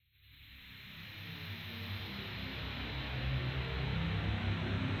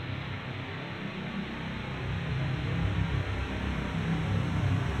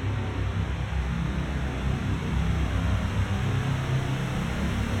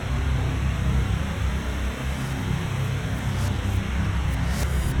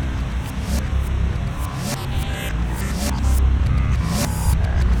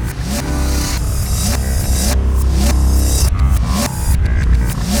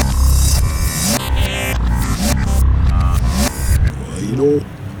know,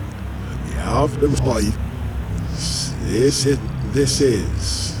 we have the vibe. This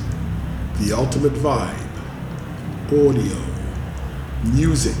is the ultimate vibe. Audio,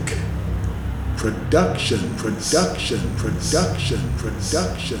 music, production, production, production,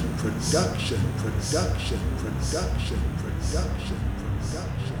 production, production, production, production, production, production.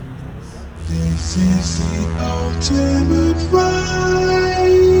 This is the ultimate vibe.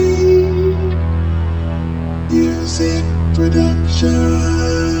 Music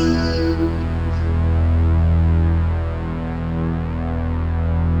production.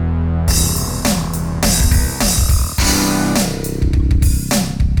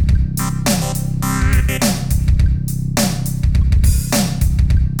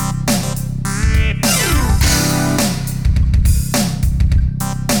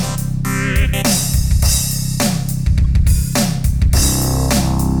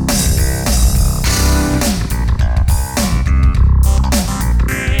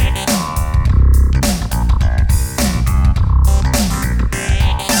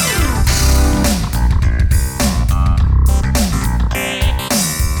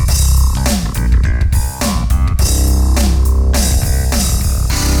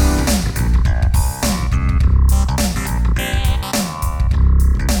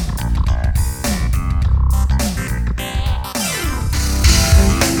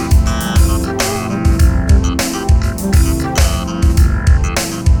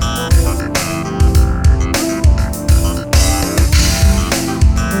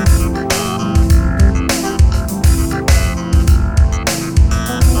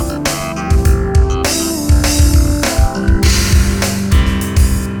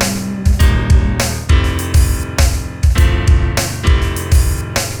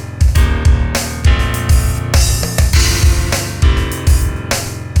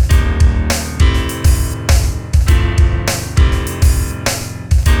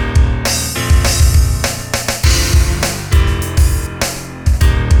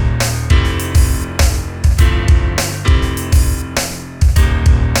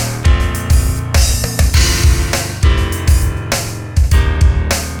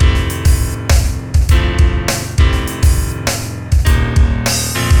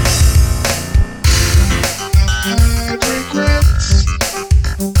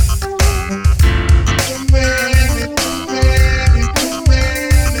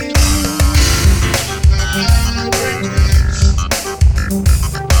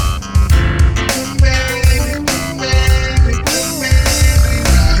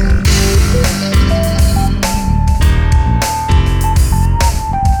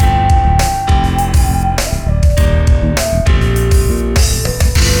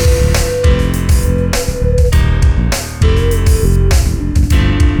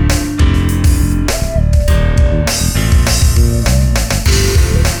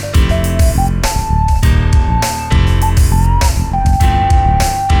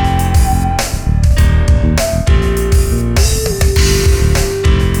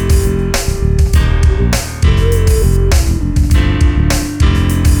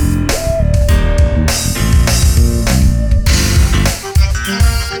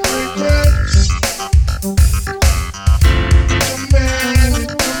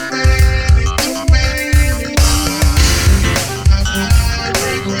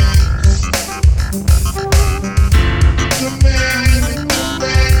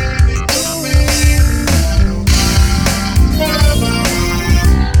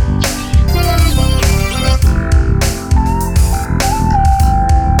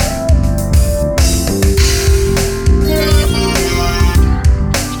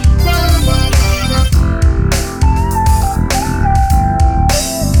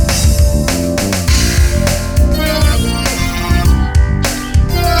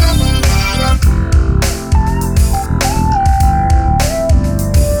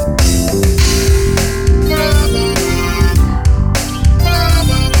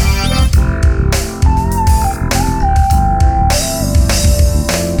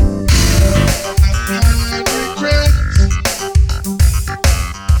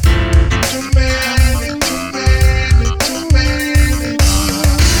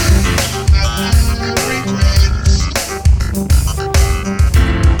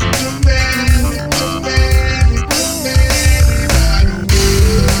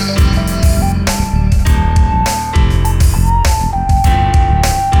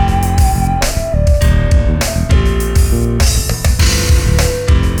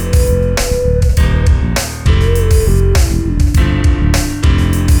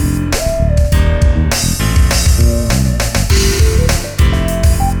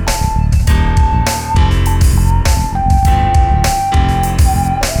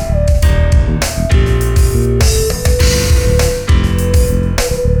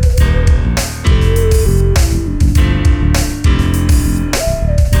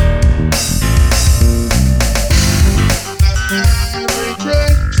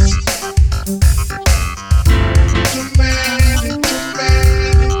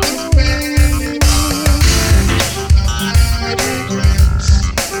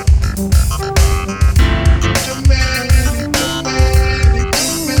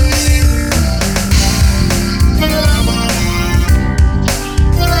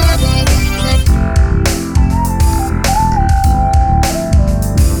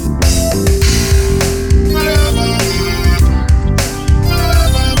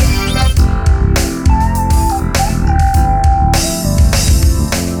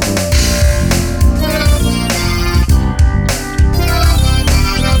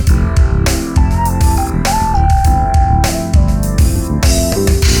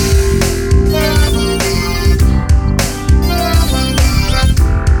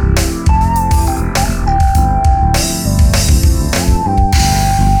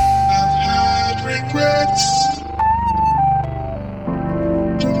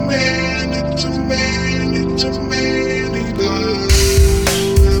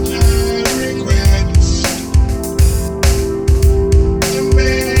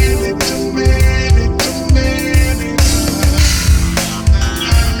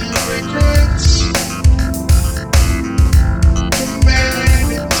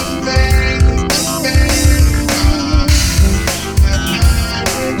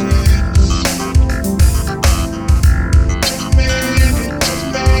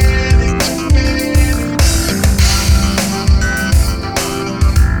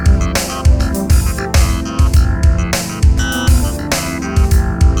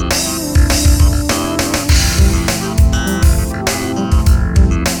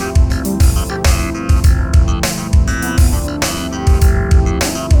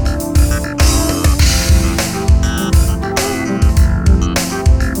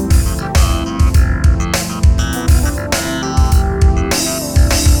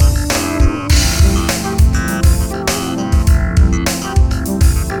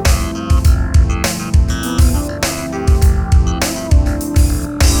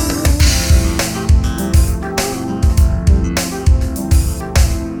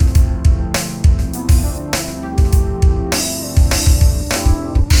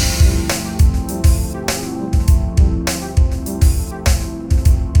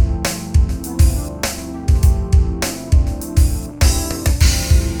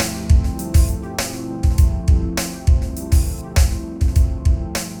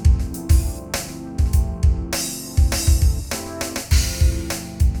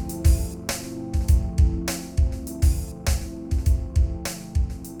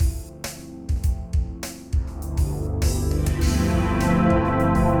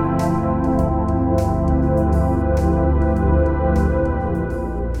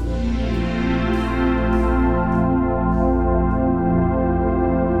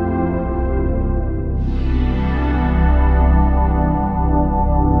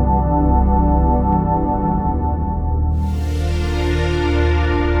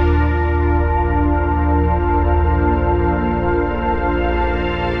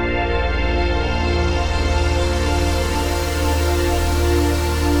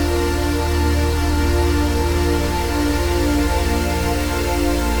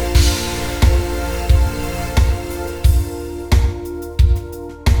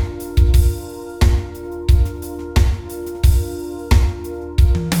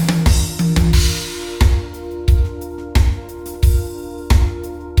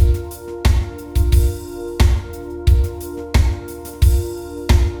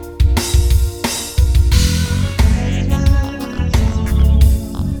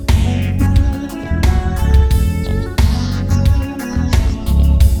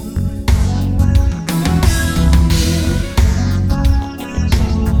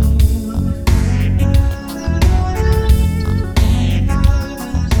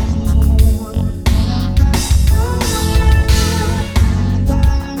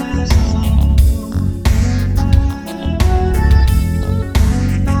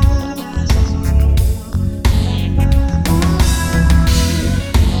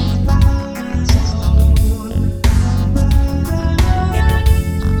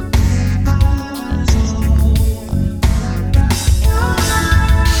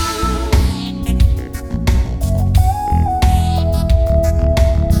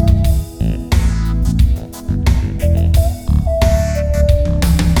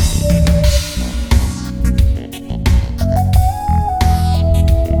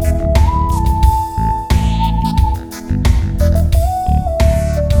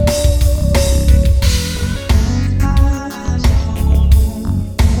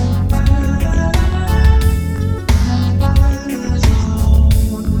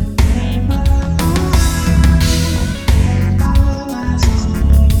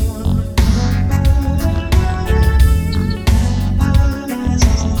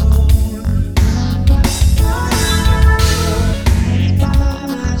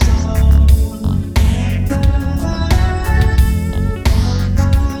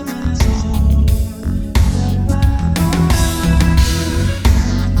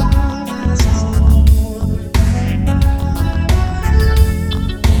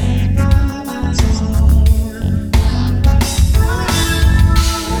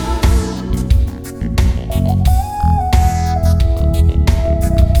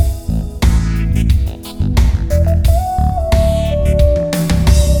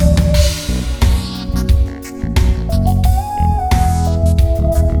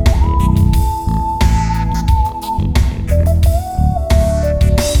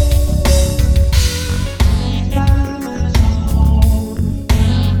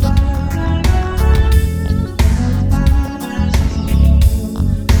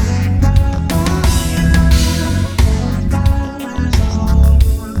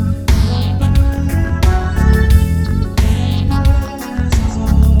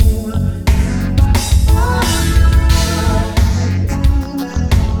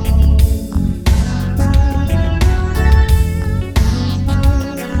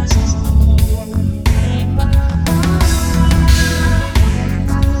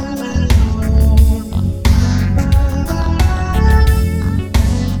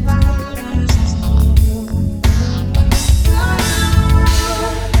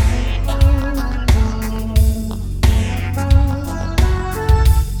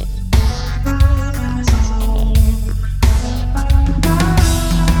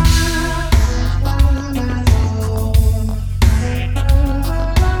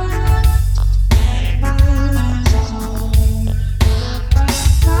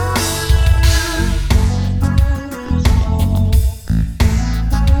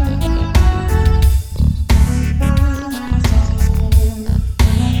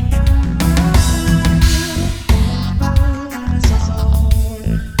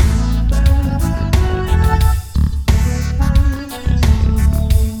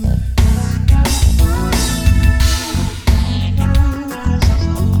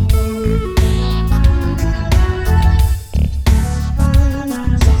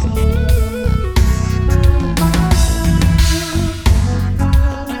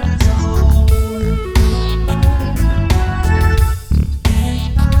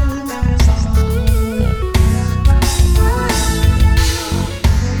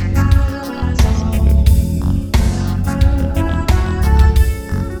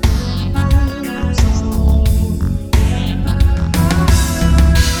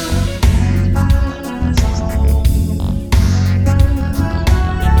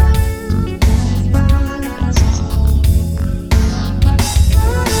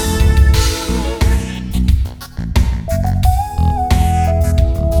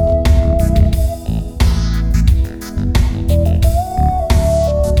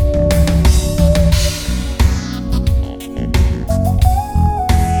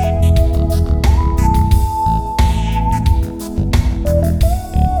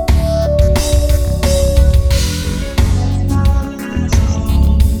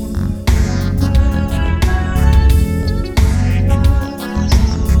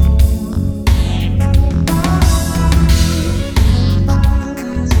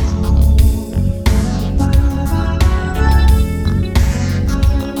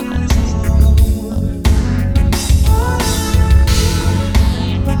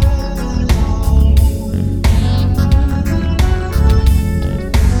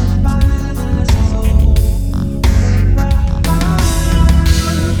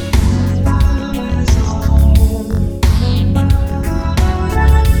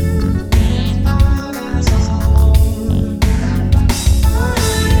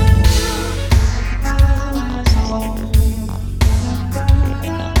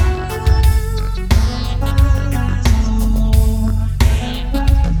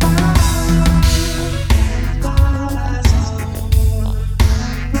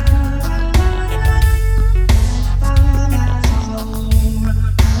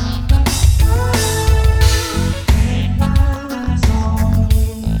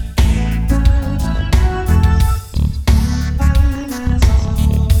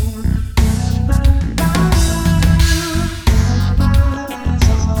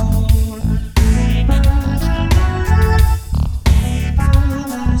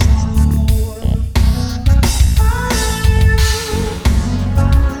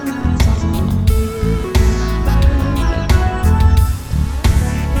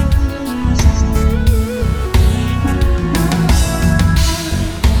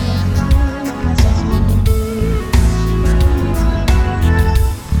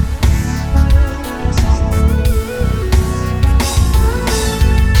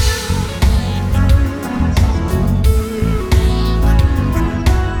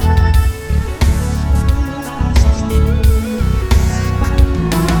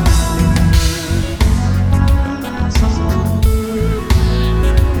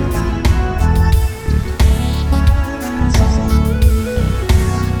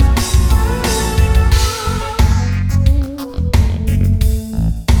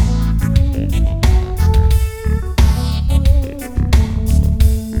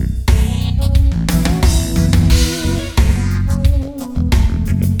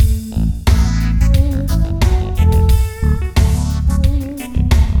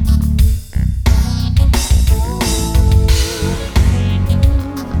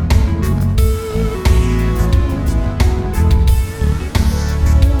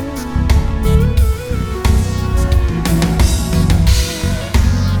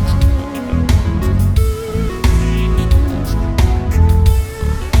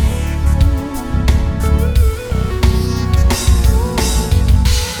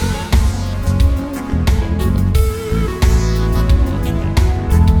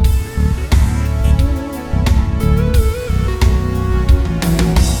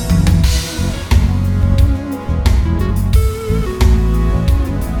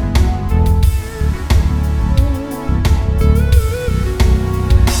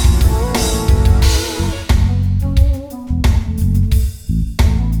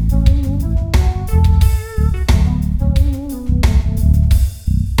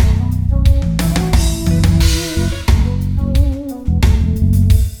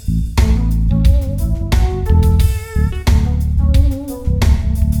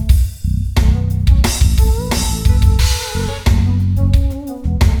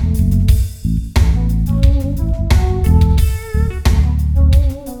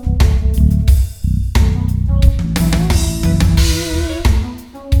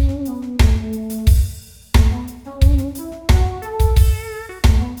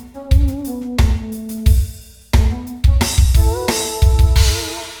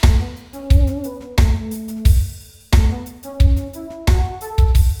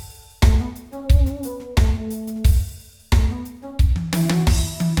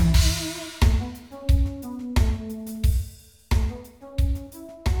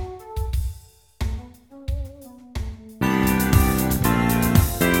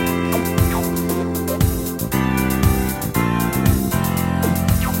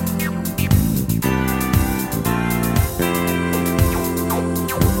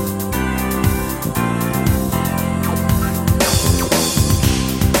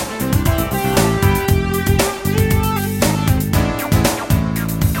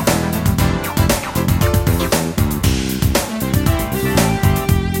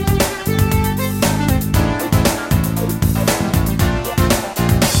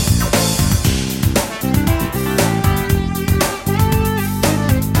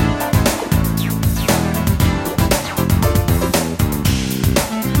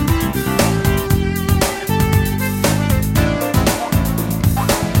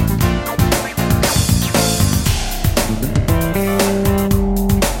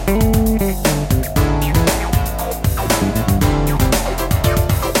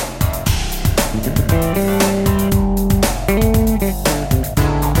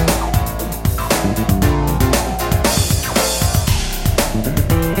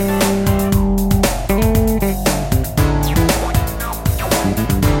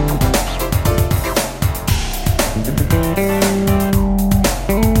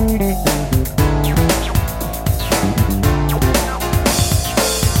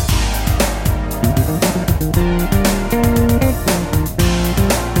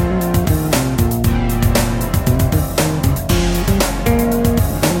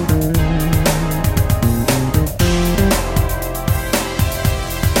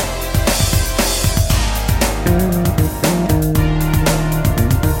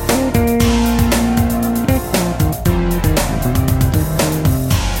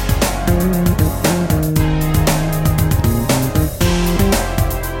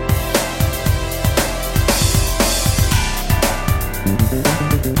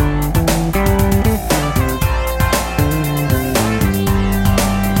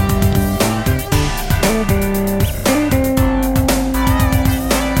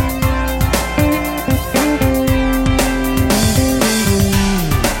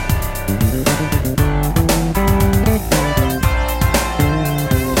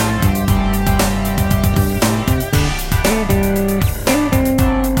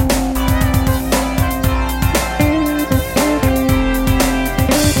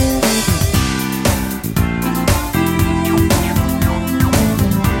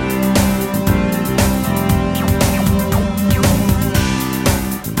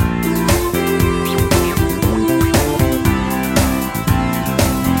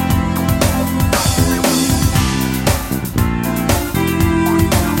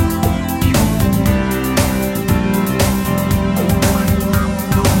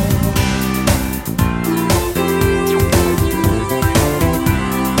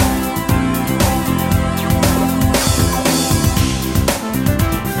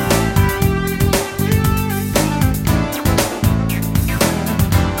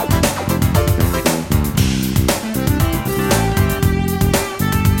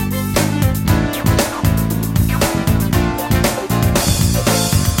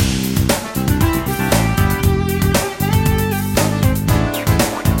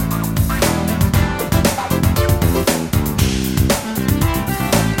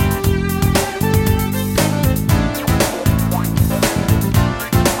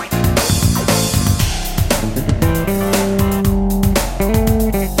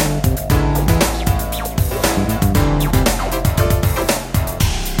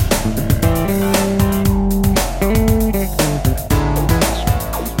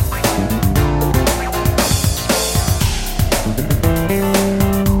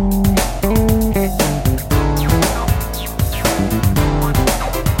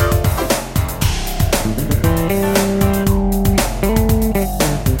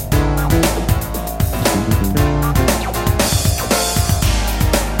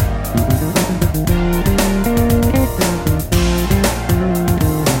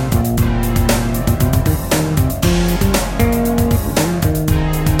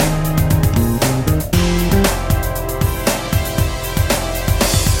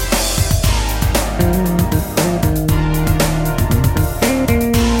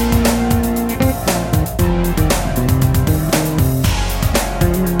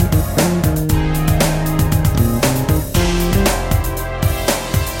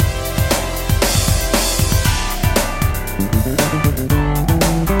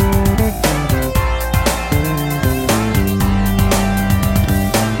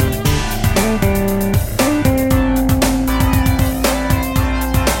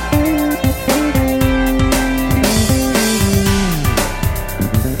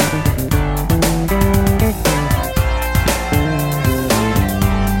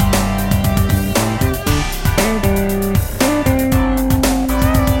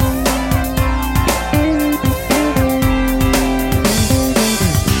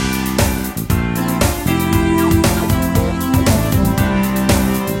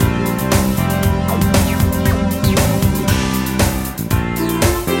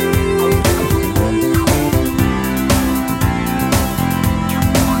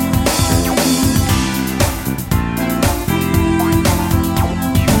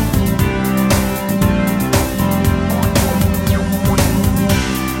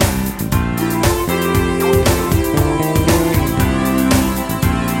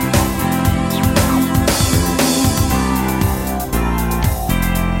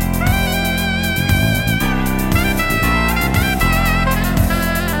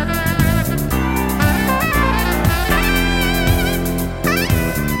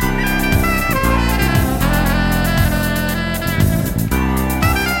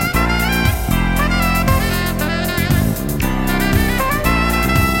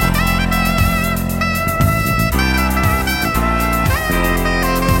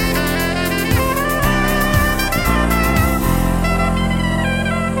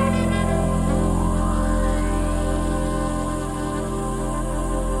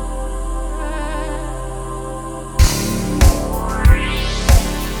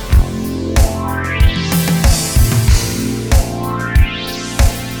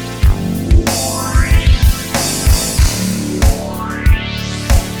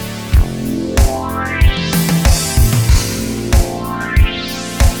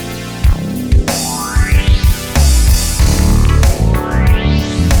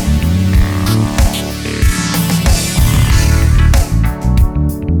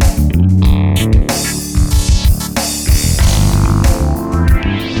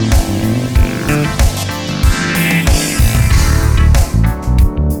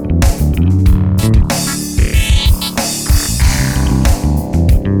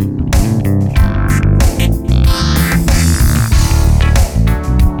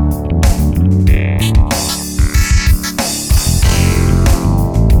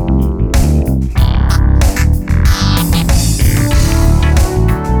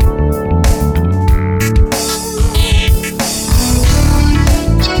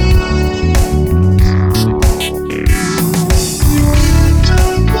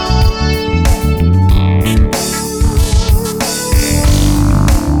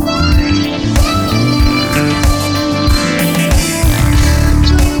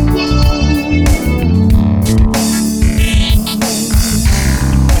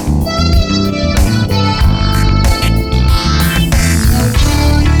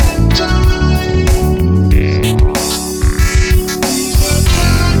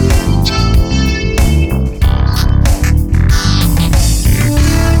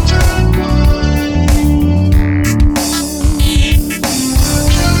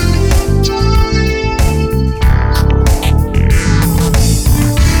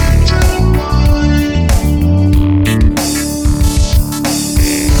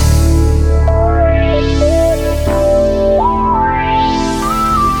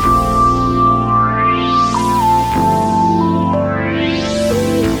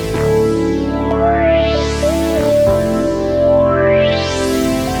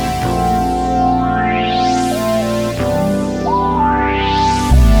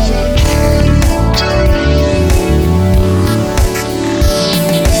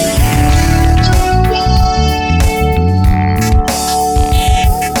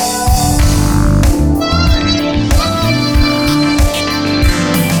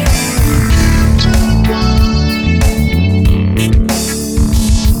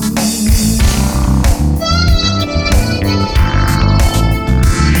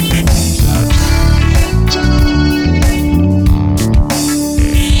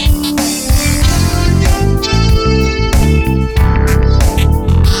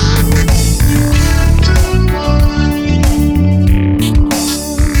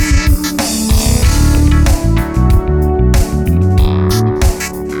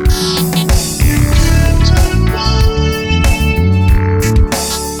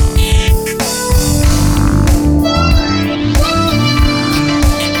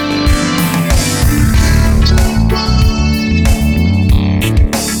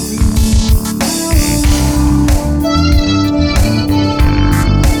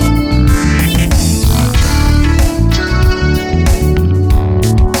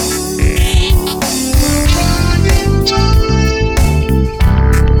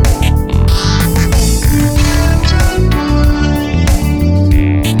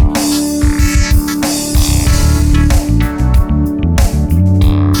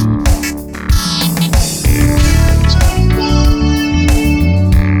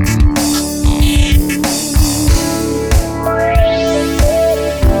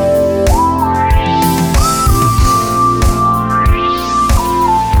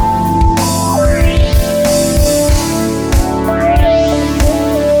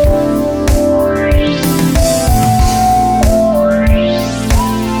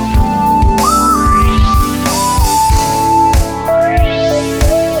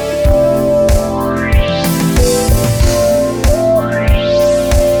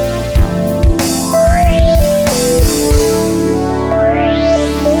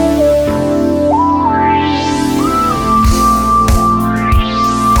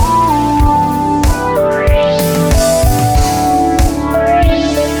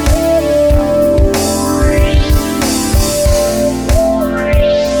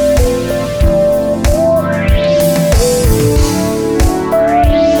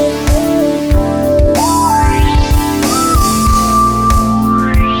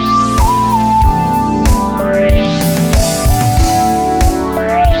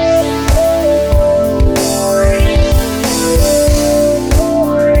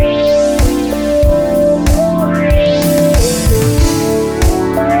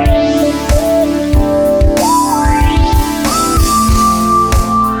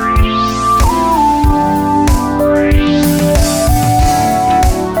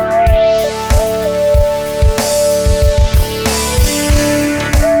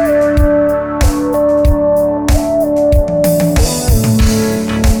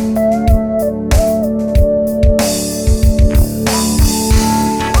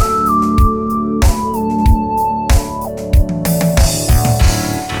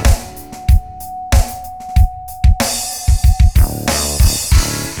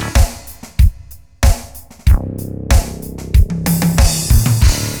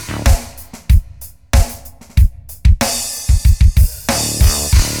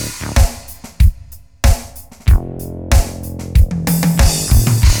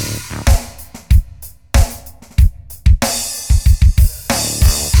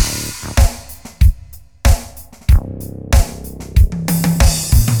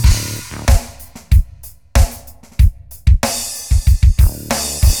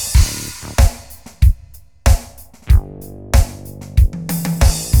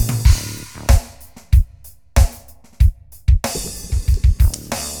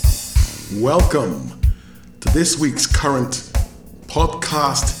 Welcome to this week's current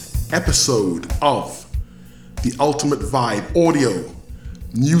podcast episode of The Ultimate Vibe Audio,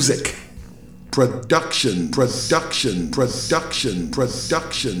 Music, Production.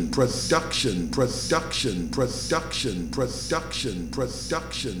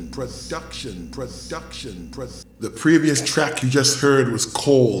 The previous track you just heard was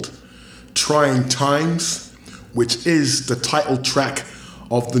called Trying Times, which is the title track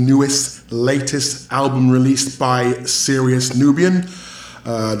of the latest album released by Serious Nubian.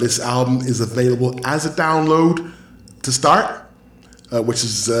 This album is available as a download to start, which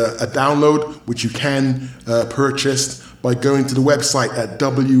is a download which you can purchase by going to the website at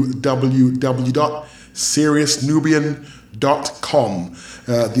www.seriousnubian.com.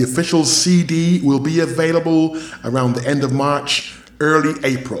 The official CD will be available around the end of March, early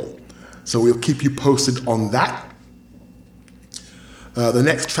April. So we'll keep you posted on that. The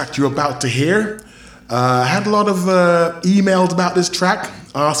next track you're about to hear, I had a lot of emails about this track,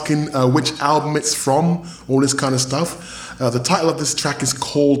 asking which album it's from, all this kind of stuff. The title of this track is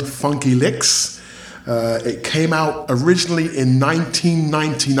called Funky Licks. It came out originally in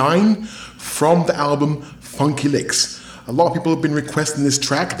 1999 from the album Funky Licks. A lot of people have been requesting this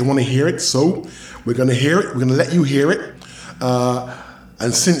track. They want to hear it, so we're going to hear it. We're going to let you hear it.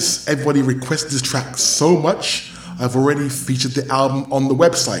 And since everybody requested this track so much, I've already featured the album on the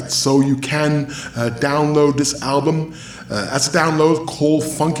website, so you can download this album as a download called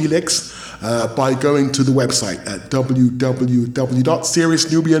Funky Licks by going to the website at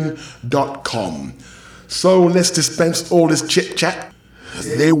www.seriousnubian.com. So let's dispense all this chit-chat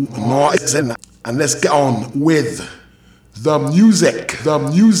and let's get on with the music.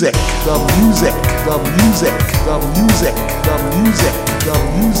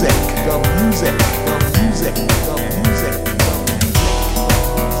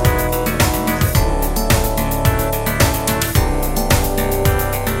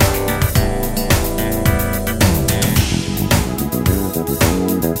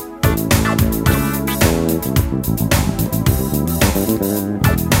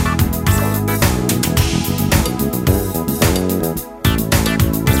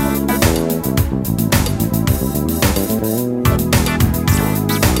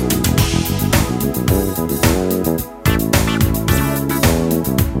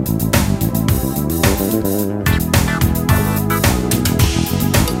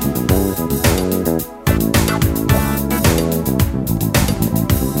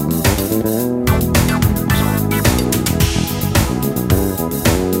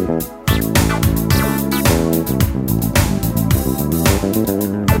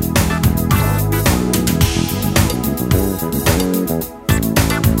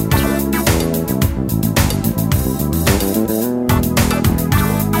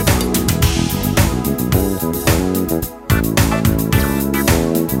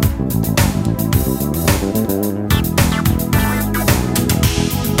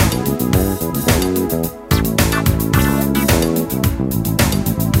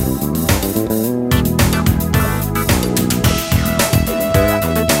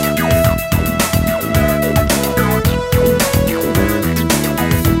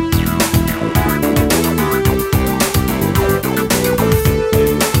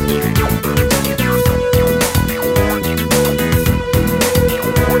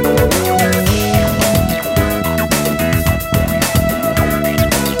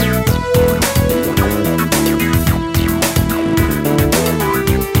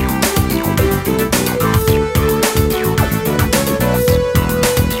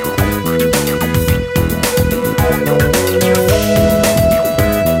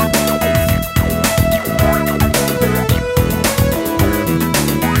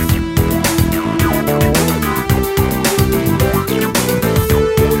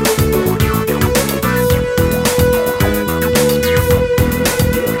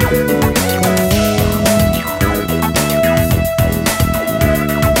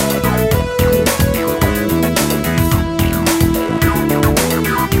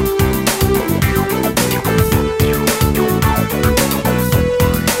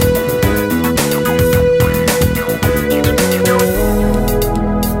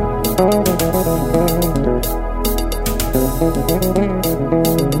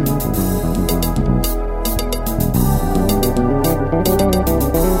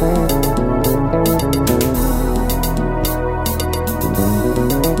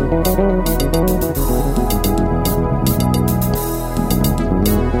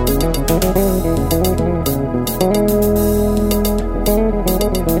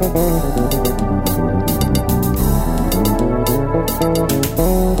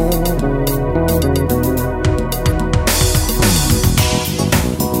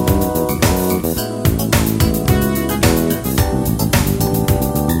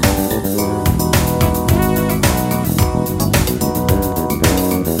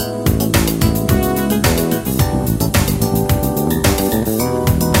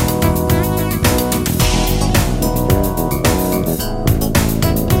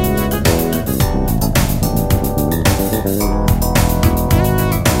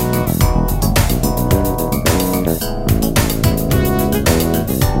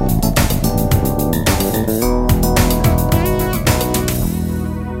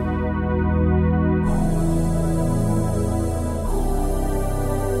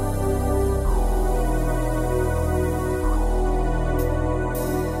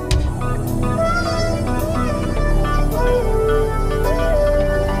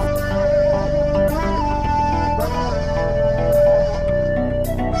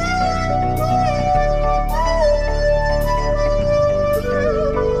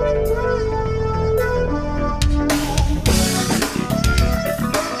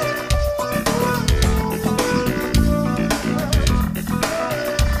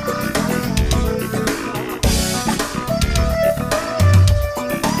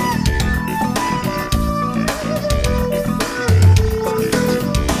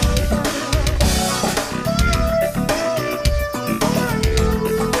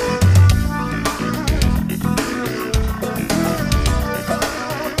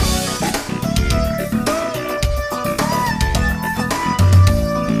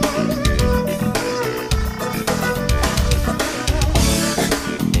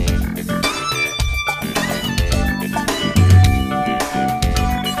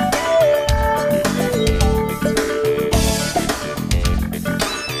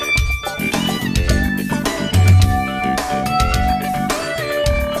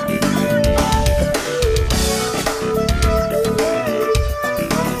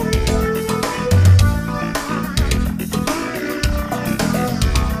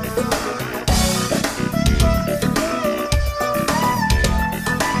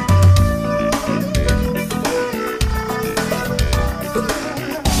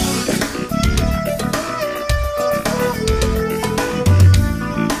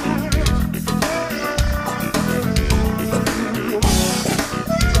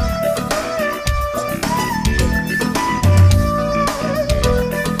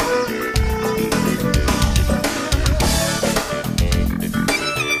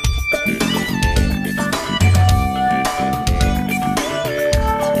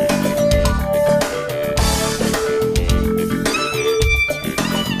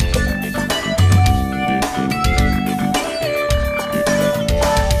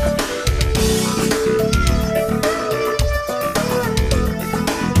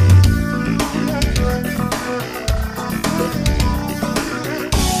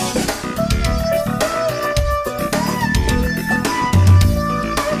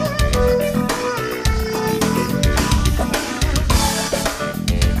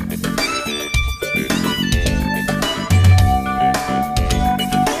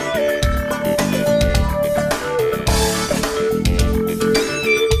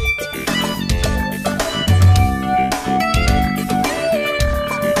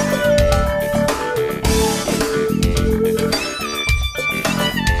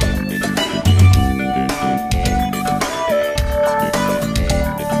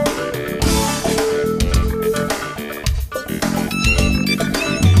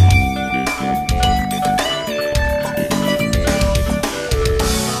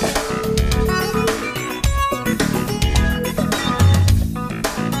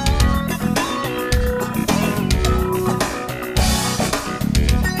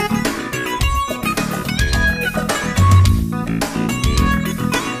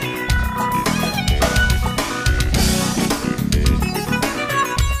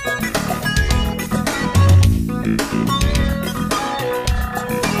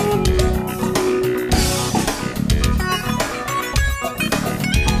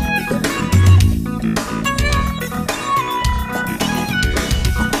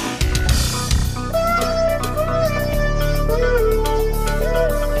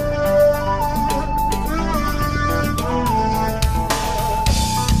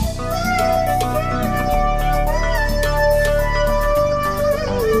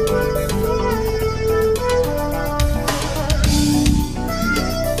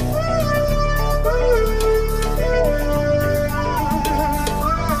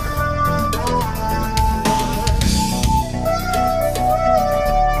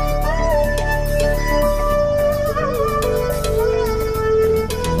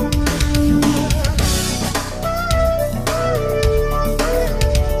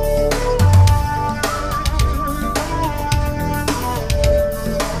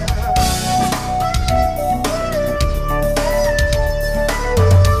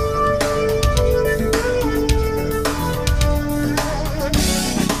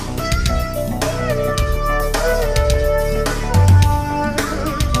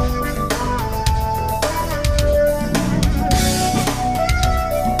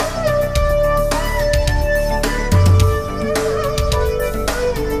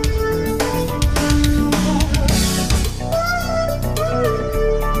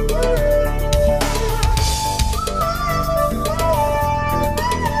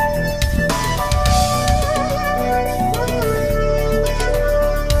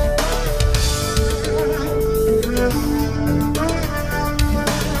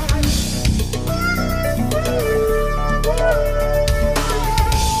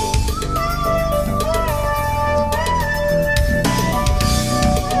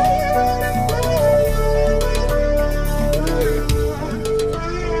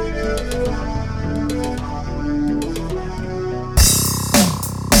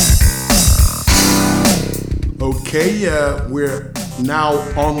 Okay, we're now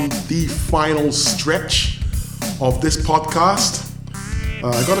on the final stretch of this podcast.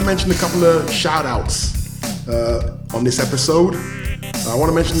 I got to mention a couple of shout outs on this episode. I want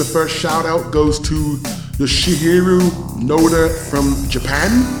to mention the first shout out goes to Yoshihiro Noda from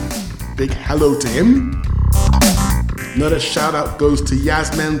Japan. Big hello to him. Another shout out goes to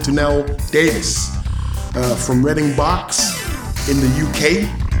Yasmin Tunel Davis from Reading Box in the UK.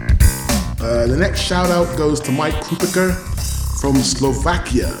 The next shout out goes to Mike Krupiker from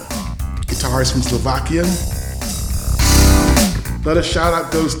Slovakia, guitarist from Slovakia. Another shout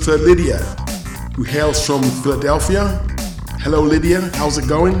out goes to Lydia, who hails from Philadelphia. Hello Lydia, how's it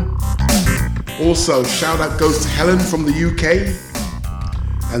going? Also, shout out goes to Helen from the UK.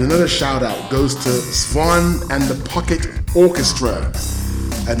 And another shout out goes to Svan and the Pocket Orchestra.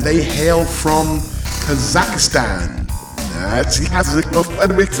 And they hail from Kazakhstan. That's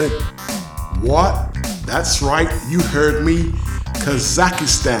what? That's right, you heard me,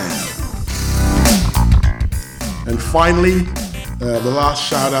 Kazakhstan. And finally, the last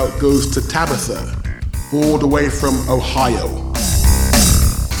shout out goes to Tabitha, all the way from Ohio.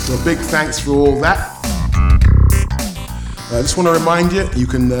 So big thanks for all that. I just want to remind you, you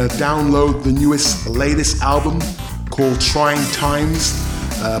can download the latest album called Trying Times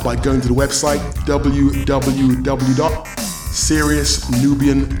by going to the website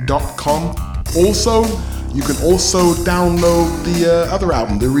www.seriousnubian.com. Also, you can also download the other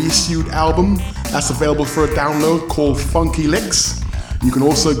album, the reissued album. That's available for a download called Funky Licks. You can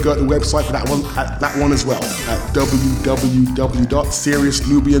also go to the website for that one as well at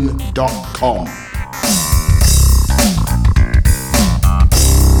www.seriousnubian.com.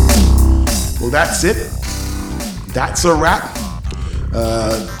 Well, that's it. That's a wrap.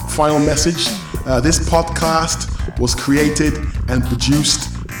 Final message. This podcast was created and produced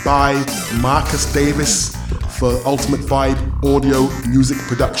by Marcus Davis for Ultimate Vibe Audio Music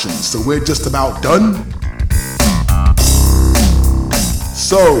Production. So we're just about done.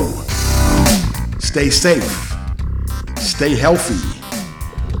 So, stay safe, stay healthy,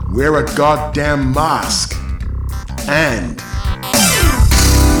 wear a goddamn mask, and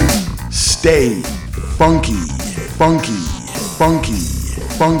stay funky, funky, funky,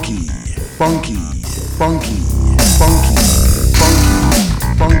 funky, funky, funky, funky, funky,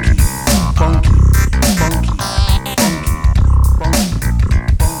 funky.